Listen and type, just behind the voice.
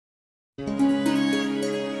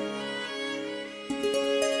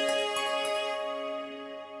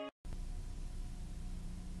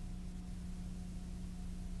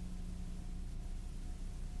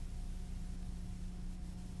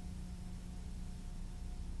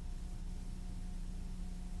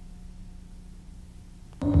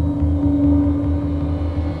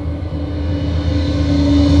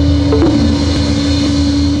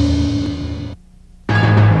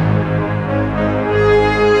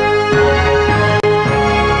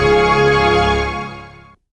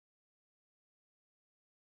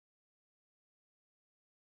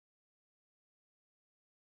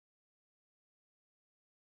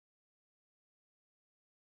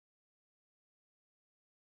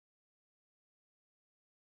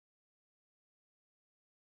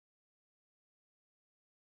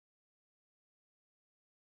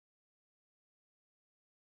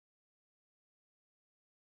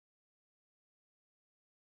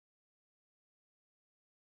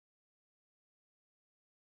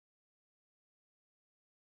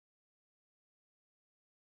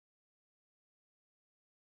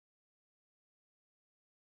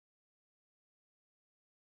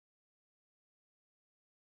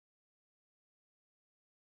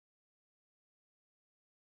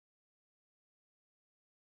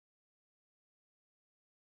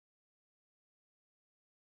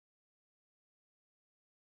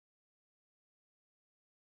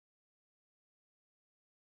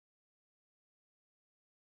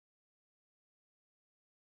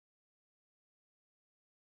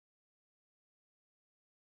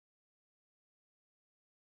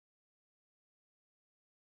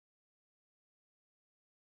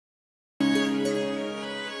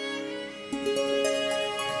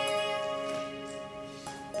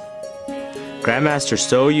Grandmaster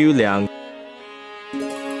Liang.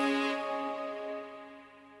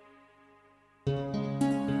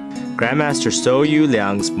 Grandmaster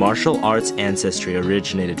Liang's martial arts ancestry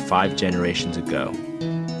originated 5 generations ago.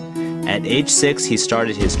 At age 6, he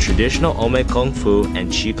started his traditional Ome Kung Fu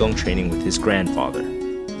and Qigong training with his grandfather.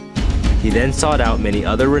 He then sought out many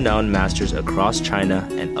other renowned masters across China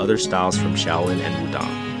and other styles from Shaolin and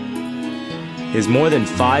Wudang. His more than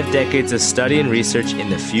 5 decades of study and research in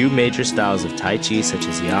the few major styles of Tai Chi such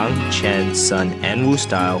as Yang, Chen, Sun, and Wu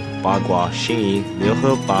style, Bagua, Xingyi,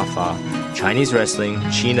 Liuhe, Bafa, Chinese wrestling,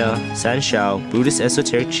 Qina, Sanshao, Buddhist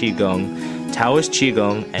esoteric Qigong, Taoist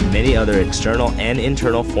Qigong, and many other external and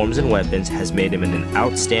internal forms and weapons has made him an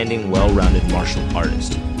outstanding, well-rounded martial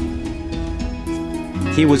artist.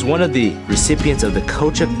 He was one of the recipients of the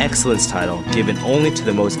Coach of Excellence title given only to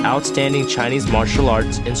the most outstanding Chinese martial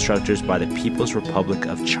arts instructors by the People's Republic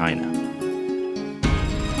of China.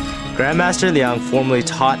 Grandmaster Liang formerly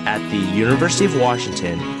taught at the University of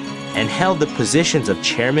Washington and held the positions of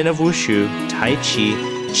Chairman of Wushu, Tai Chi,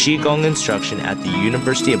 Qigong instruction at the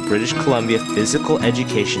University of British Columbia Physical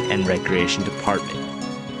Education and Recreation Department.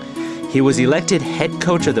 He was elected head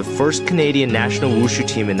coach of the first Canadian national Wushu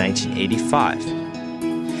team in 1985.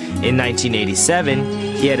 In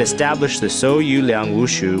 1987, he had established the Yu Liang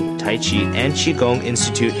Wushu, Tai Chi, and Qigong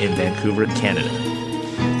Institute in Vancouver, Canada.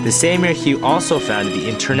 The same year, he also founded the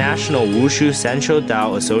International Wushu Sanshou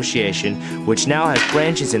Dao Association, which now has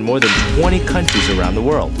branches in more than 20 countries around the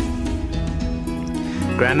world.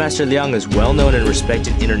 Grandmaster Liang is well known and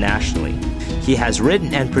respected internationally. He has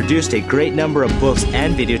written and produced a great number of books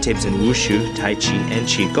and videotapes in Wushu, Tai Chi, and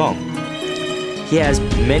Qigong. He has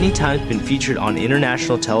many times been featured on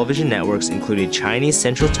international television networks including Chinese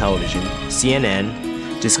Central Television,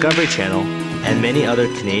 CNN, Discovery Channel, and many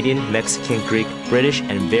other Canadian, Mexican, Greek, British,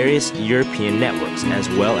 and various European networks, as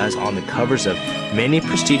well as on the covers of many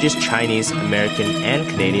prestigious Chinese, American, and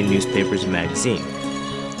Canadian newspapers and magazines.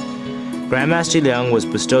 Grandmaster Liang was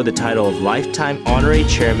bestowed the title of Lifetime Honorary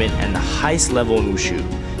Chairman and the highest level in Wushu,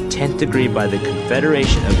 10th degree by the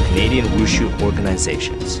Confederation of Canadian Wushu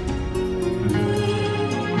Organizations.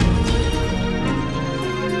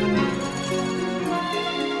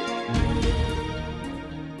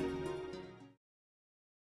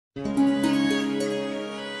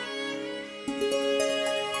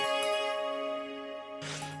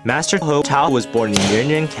 Master Ho Tao was born in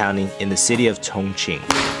Yuanyuan County in the city of Chongqing.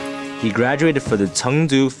 He graduated from the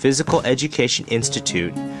Chengdu Physical Education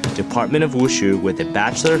Institute, Department of Wushu, with a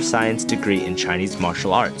Bachelor of Science degree in Chinese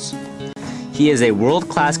martial arts. He is a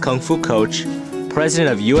world-class Kung Fu coach,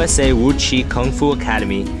 president of USA Wu Chi Kung Fu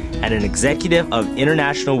Academy, and an executive of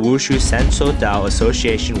International Wushu Sanshou Dao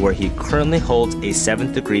Association, where he currently holds a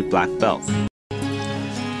 7th degree black belt.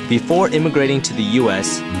 Before immigrating to the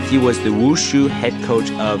US, he was the Wushu head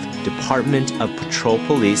coach of Department of Patrol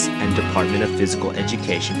Police and Department of Physical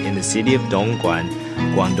Education in the city of Dongguan,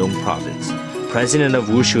 Guangdong Province, president of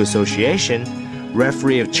Wushu Association,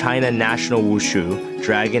 referee of China National Wushu,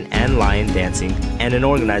 Dragon and Lion Dancing, and an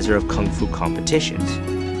organizer of Kung Fu competitions.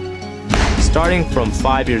 Starting from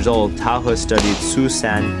 5 years old, Tao He studied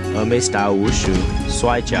Susan, Eme style Wushu,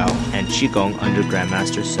 Suaijiao, and Qigong under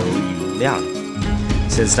Grandmaster So Yu Liang.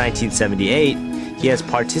 Since 1978, he has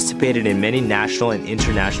participated in many national and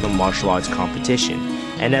international martial arts competitions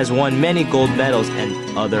and has won many gold medals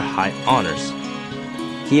and other high honors.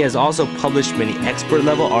 He has also published many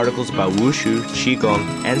expert-level articles about Wushu, Qigong,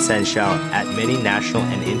 and Sanshao at many national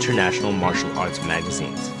and international martial arts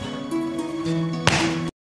magazines.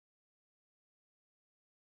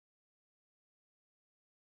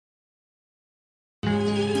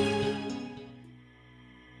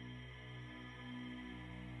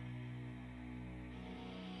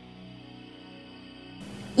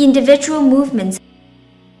 Individual movements.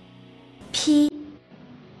 P.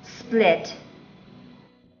 Split.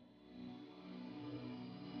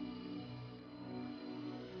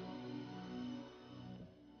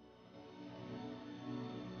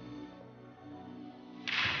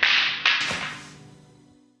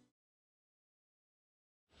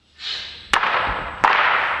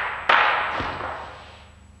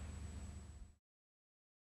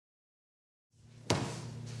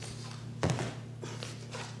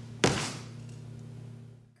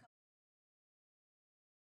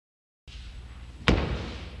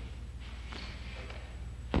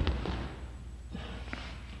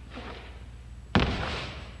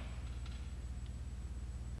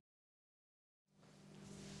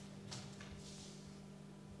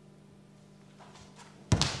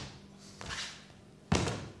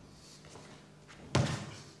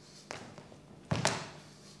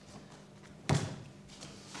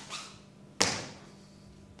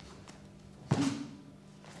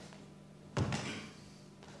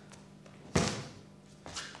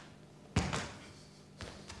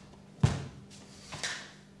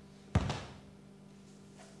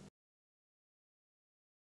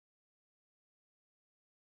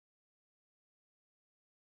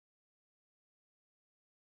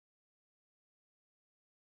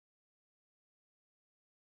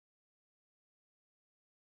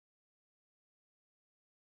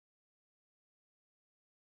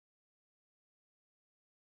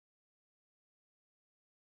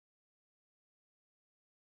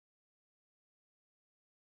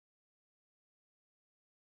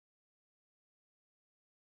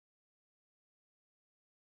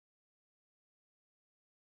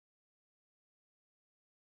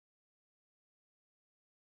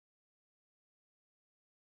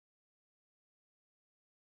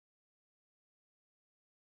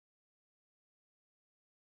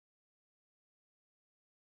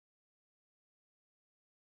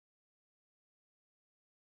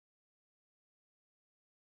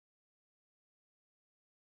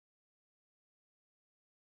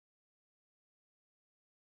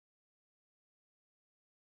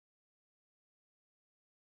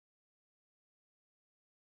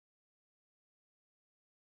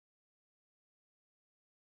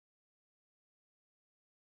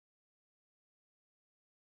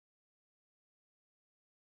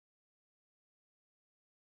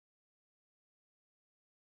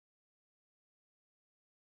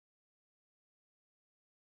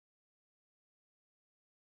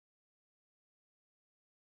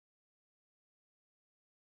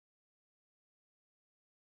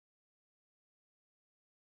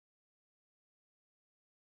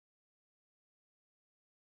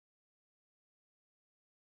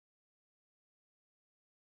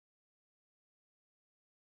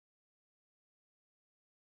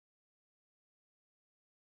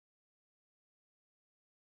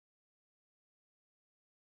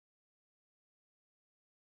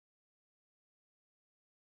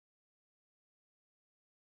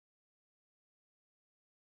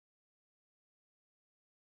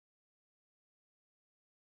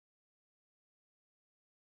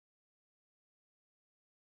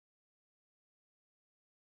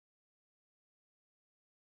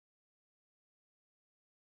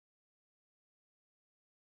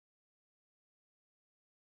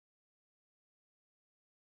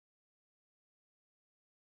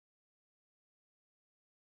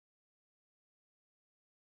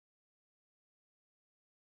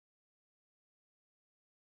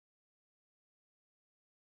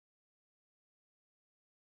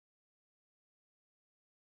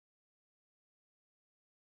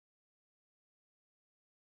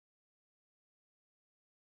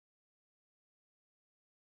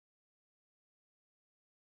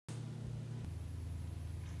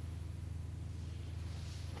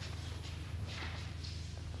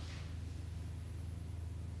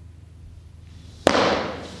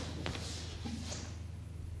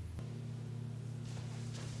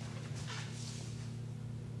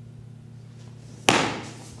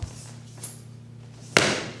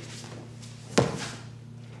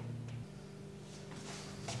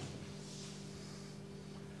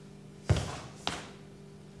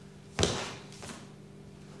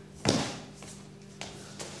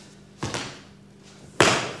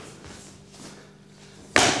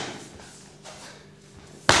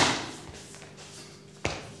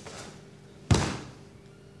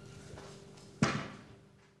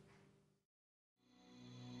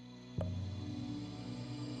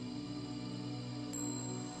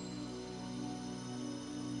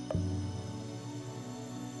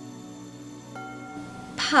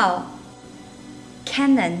 炮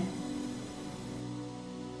cannon.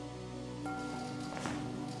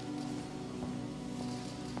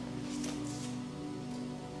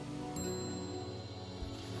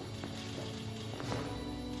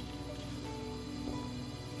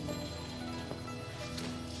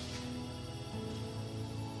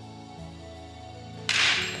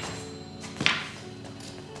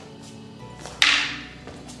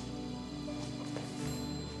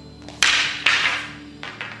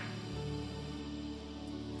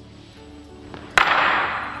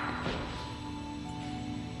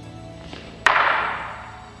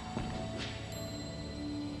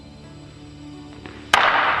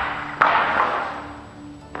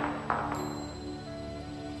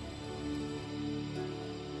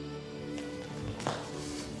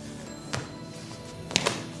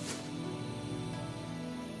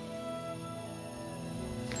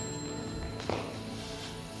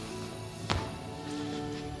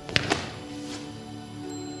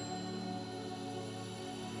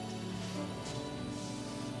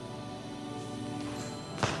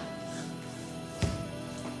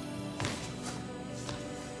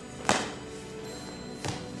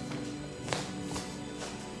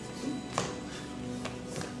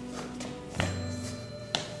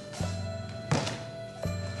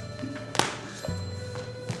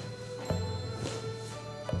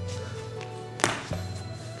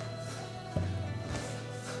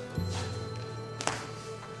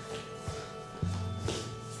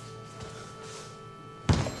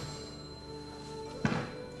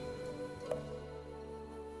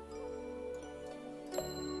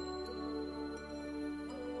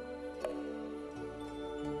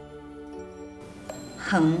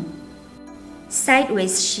 Heng,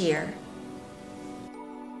 sideways shear.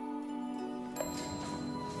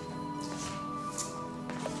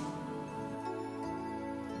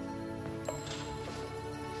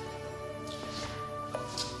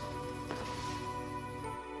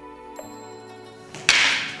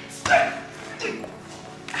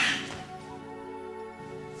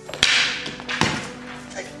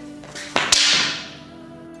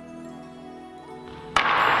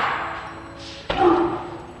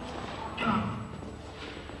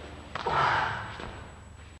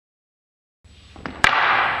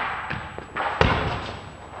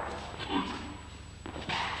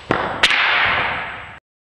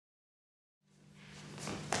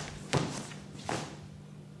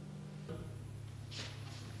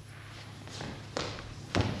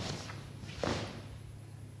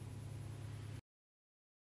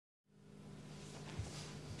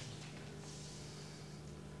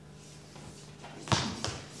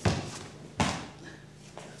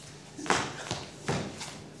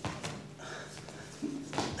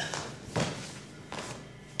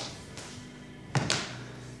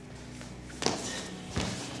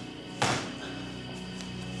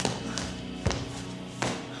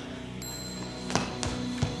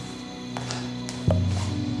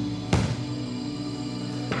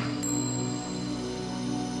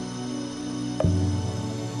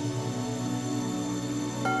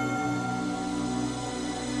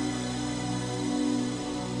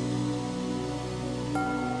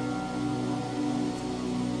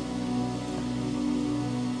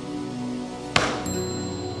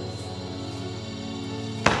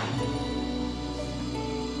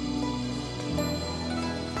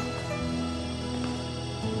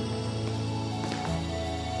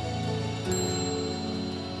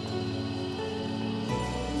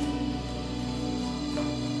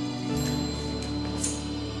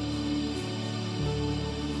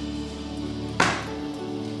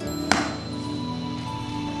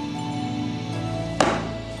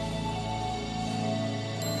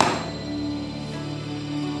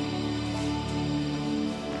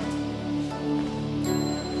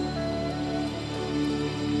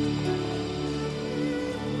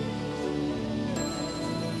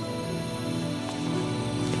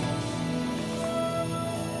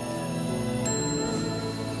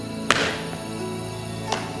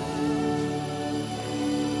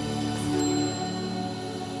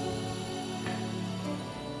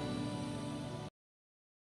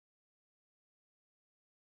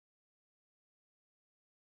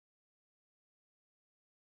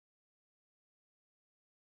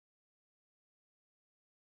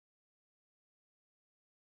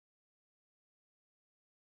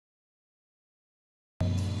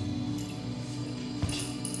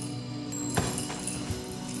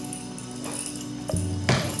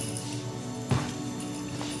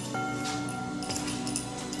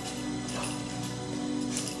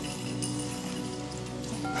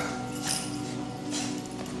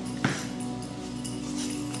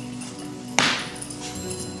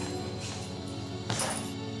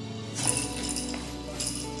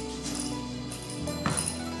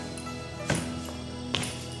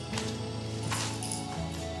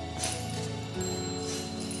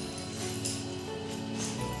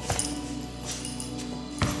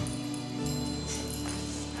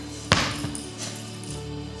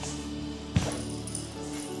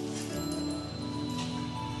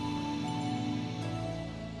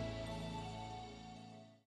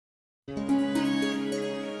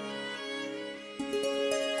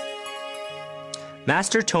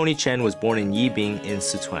 Master Tony Chen was born in Yibing in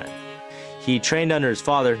Sichuan. He trained under his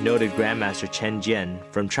father, noted Grandmaster Chen Jian,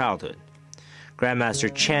 from childhood.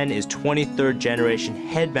 Grandmaster Chen is 23rd generation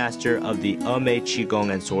headmaster of the Emei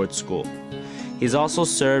Qigong and Sword School. He's also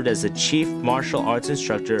served as the chief martial arts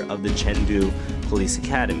instructor of the Chengdu Police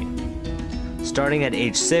Academy. Starting at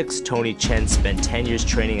age 6, Tony Chen spent 10 years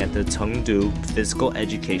training at the Chengdu Physical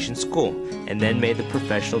Education School and then made the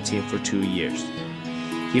professional team for 2 years.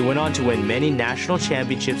 He went on to win many national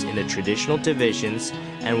championships in the traditional divisions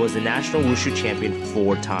and was the national wushu champion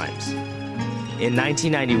 4 times. In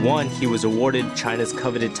 1991, he was awarded China's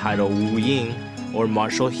coveted title Wu Ying, or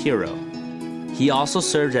Martial Hero. He also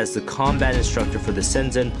served as the combat instructor for the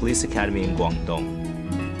Shenzhen Police Academy in Guangdong.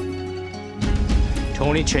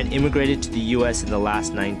 Tony Chen immigrated to the US in the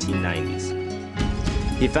last 1990s.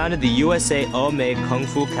 He founded the USA Emei Kung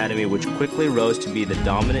Fu Academy, which quickly rose to be the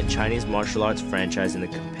dominant Chinese martial arts franchise in the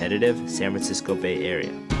competitive San Francisco Bay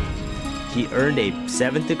Area. He earned a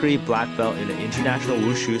 7th degree black belt in the International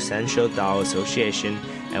Wushu Sanshou Dao Association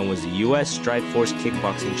and was the US Strike Force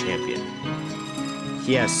kickboxing champion.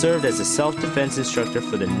 He has served as a self-defense instructor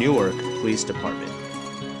for the Newark Police Department.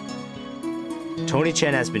 Tony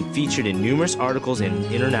Chen has been featured in numerous articles in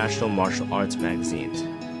international martial arts magazines.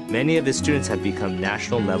 Many of his students have become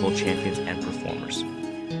national-level champions and performers.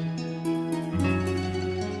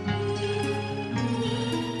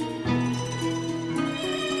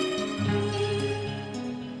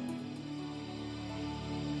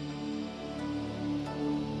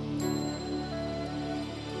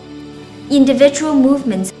 Individual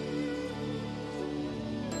movements.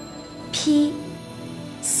 P.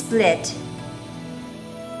 Split.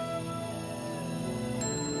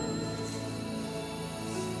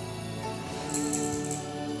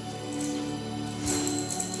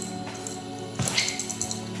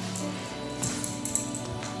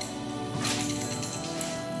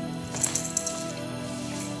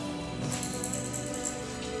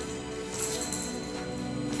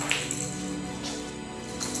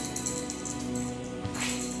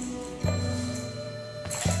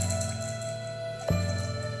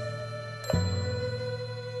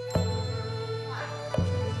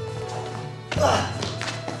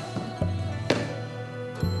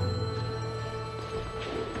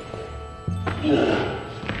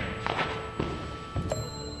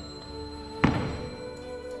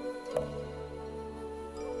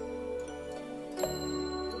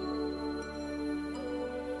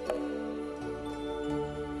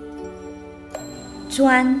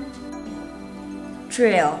 Zhuan.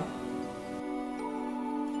 Drill.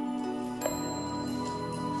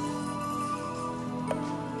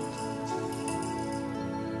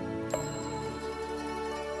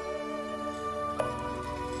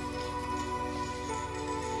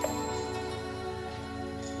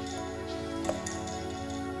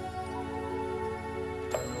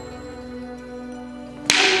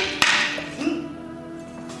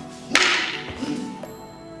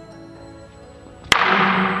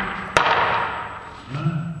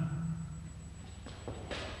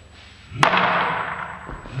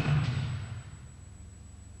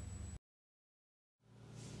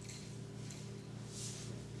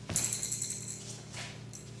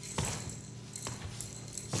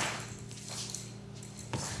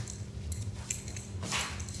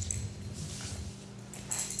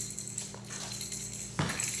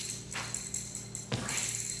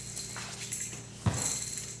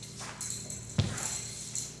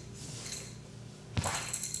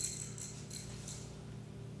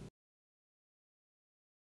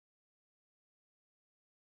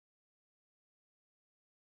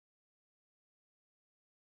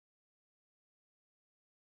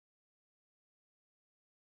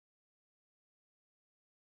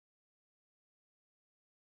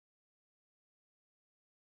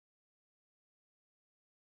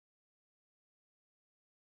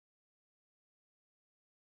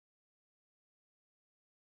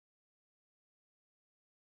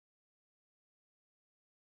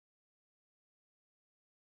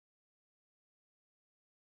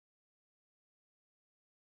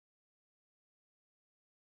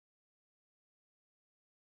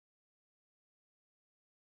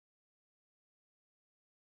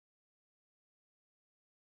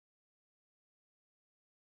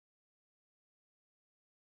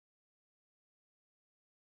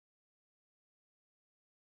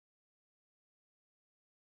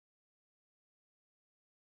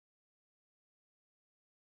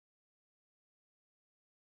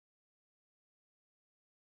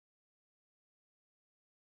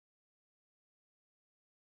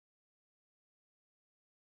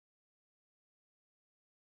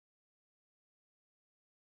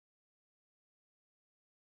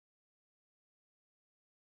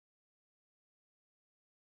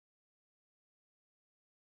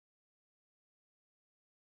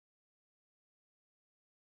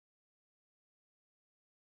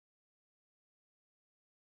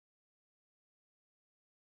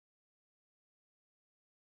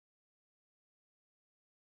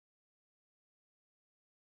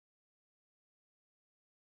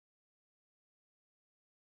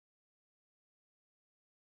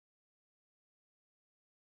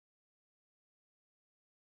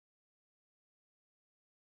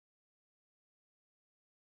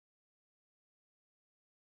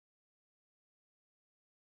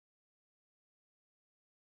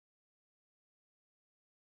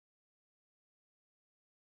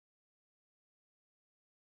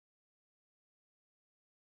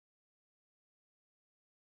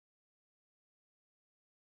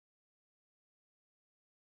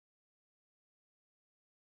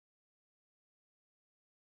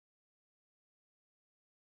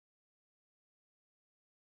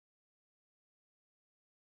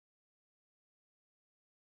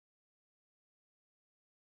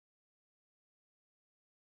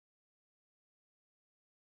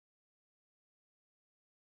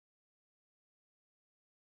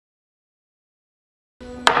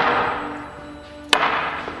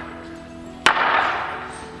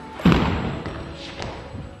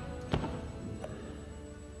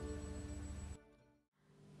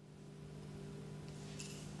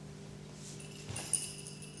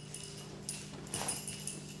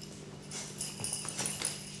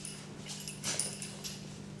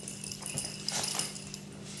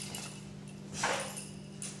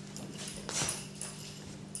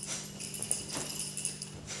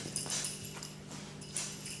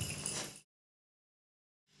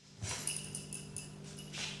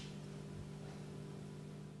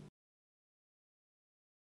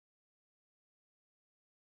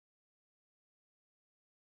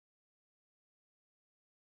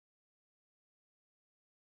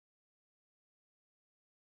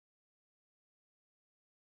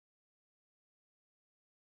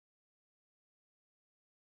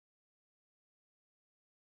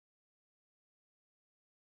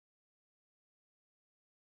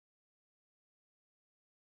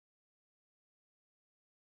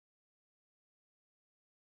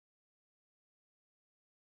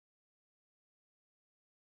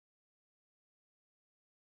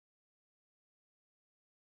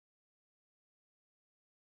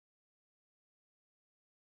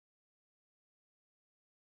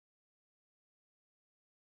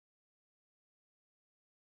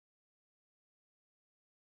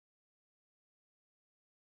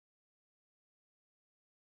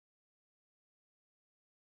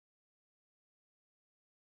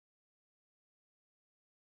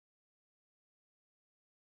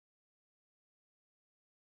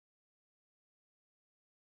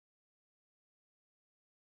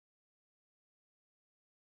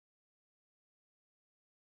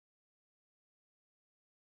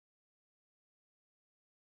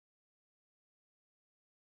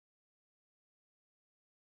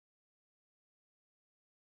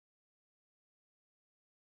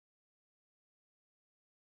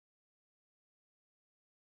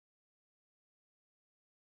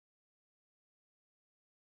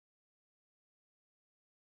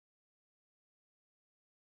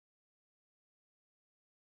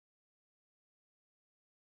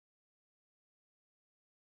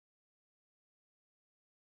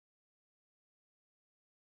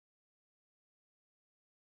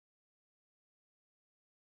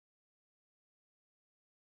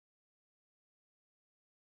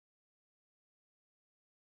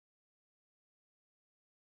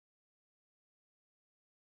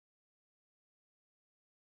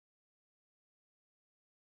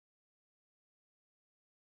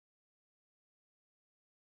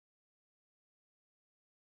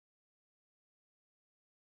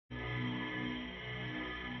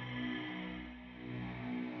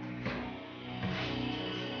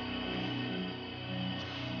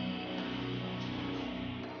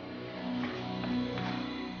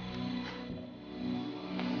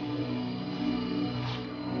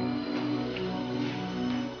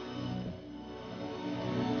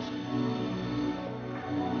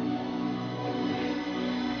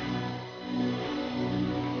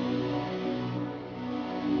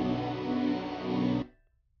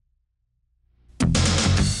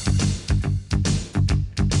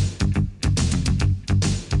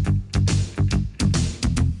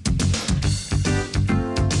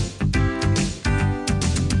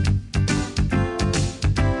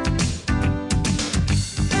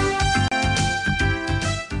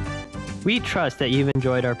 We trust that you've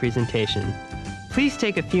enjoyed our presentation. Please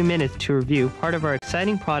take a few minutes to review part of our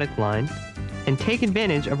exciting product line and take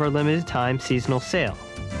advantage of our limited time seasonal sale.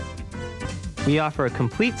 We offer a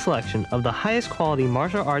complete selection of the highest quality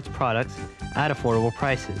martial arts products at affordable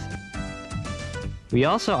prices. We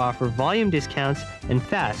also offer volume discounts and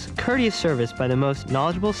fast, courteous service by the most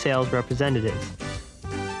knowledgeable sales representatives.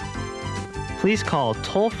 Please call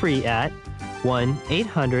toll-free at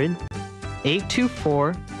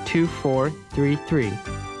 1-800-824-2433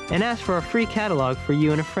 and ask for a free catalog for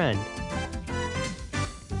you and a friend.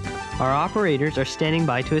 Our operators are standing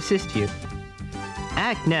by to assist you.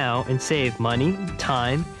 Act now and save money,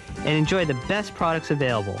 time, and enjoy the best products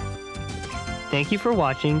available. Thank you for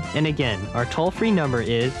watching, and again, our toll-free number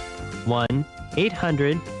is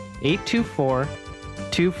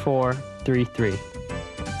 1-800-824-2433.